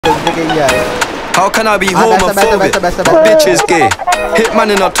How can I be homophobic? My bitch is gay.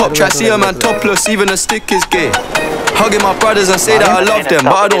 Hitman in a top try, see a man topless, even a stick is gay. Hugging my brothers and say that I love them,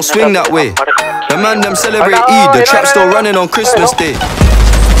 but I don't swing that way. The man them celebrate Eid, the trap still running on Christmas Day.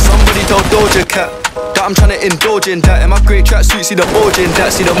 Somebody told Doja Cat that I'm trying to indulge in that. In my great tracksuit, see the bulge in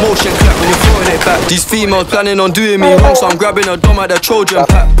that. See the motion clap when you're throwing it back. These females planning on doing me wrong, so I'm grabbing a dom at the Trojan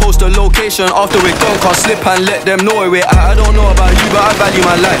pack. Post the location after we're gone, can't slip and let them know where we're at. I don't know about you, but I value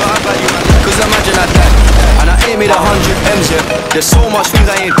my life. Cause imagine I died and I ain't made 100 M's yet. There's so much things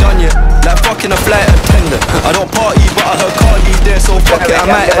I ain't done yet, like fucking a flight attendant. I don't party, but I heard Cardi's there, so fuck it, I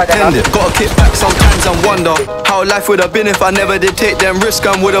might attend it. Gotta kick back sometimes and wonder how life would have been if I never did take them risks,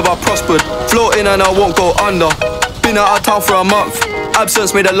 and would have I prospered. Floating and I won't go under. Been out of town for a month,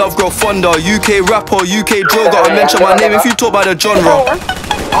 absence made the love grow fonder. UK rapper, UK drill, gotta mention my name if you talk about the genre.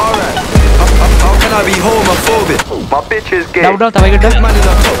 Alright, how can I be homophobic? My bitch is gay. Man in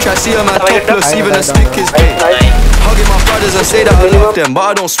a top try, see a man topless, even a stick is gay. Hugging my brothers and say that I love them, but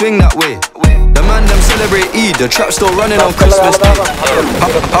I don't swing that way. The man them celebrate Eid, the trap still running on Christmas Day.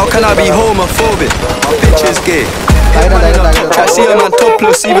 How can I be homophobic? My bitch is gay. Man in a top try, see a man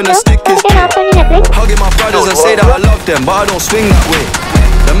topless, even a stick is gay. Hugging my brothers and say that I love them, but I don't swing that way.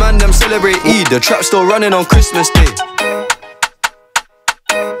 The man them celebrate Eid, the trap still running on Christmas Day.